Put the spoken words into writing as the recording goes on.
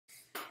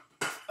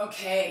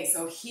Okay,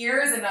 so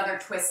here's another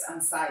twist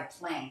on side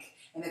plank,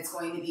 and it's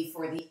going to be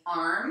for the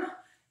arm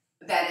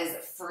that is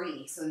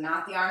free. So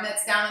not the arm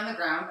that's down on the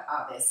ground,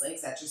 obviously,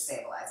 because that's your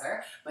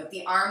stabilizer, but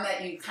the arm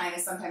that you kind of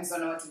sometimes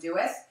don't know what to do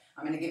with.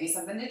 I'm going to give you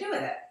something to do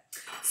with it.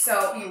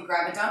 So you would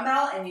grab a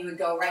dumbbell and you would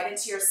go right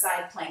into your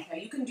side plank. Now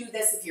you can do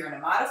this if you're in a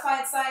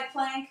modified side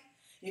plank.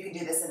 You can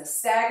do this in a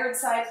staggered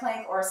side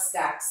plank or a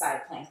stacked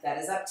side plank. That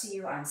is up to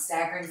you. I'm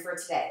staggering for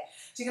today.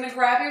 So you're going to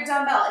grab your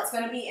dumbbell. It's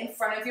going to be in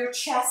front of your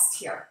chest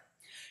here.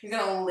 You're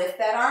going to lift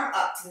that arm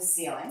up to the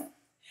ceiling,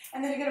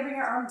 and then you're going to bring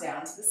your arm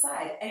down to the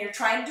side. And you're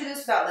trying to do this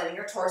without letting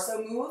your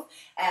torso move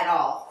at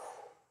all.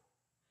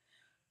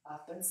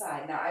 Up and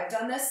side. Now, I've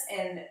done this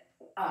in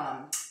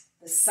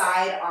the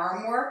side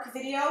arm work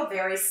video,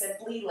 very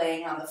simply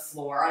laying on the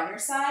floor on your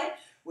side,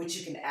 which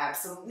you can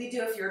absolutely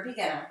do if you're a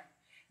beginner.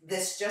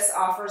 This just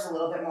offers a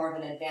little bit more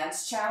of an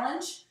advanced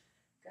challenge.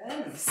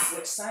 Good, and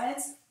switch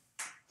sides.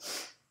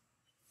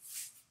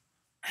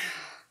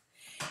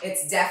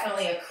 It's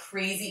definitely a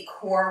crazy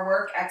core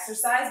work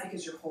exercise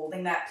because you're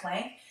holding that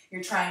plank.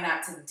 You're trying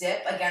not to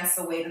dip against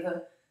the weight of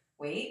the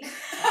weight.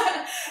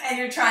 And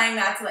you're trying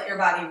not to let your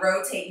body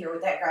rotate here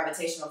with that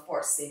gravitational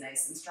force. Stay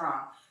nice and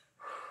strong.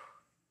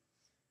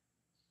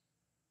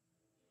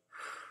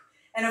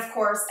 And of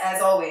course,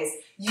 as always,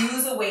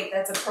 use a weight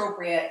that's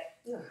appropriate.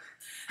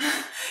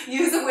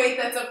 Use a weight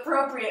that's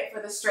appropriate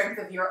for the strength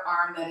of your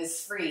arm that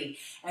is free.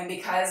 And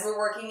because we're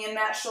working in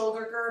that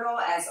shoulder girdle,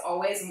 as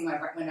always,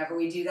 whenever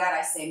we do that,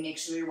 I say make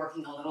sure you're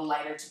working a little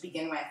lighter to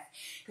begin with,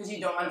 because you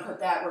don't want to put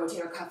that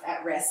rotator cuff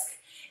at risk.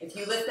 If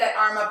you lift that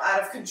arm up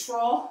out of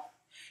control,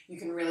 you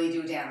can really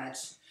do damage.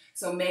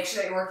 So make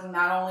sure that you're working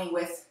not only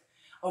with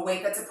a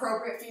weight that's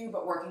appropriate for you,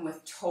 but working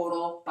with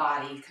total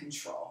body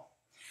control.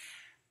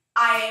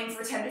 I aim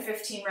for 10 to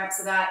 15 reps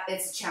of that.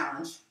 It's a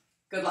challenge.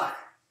 Good luck.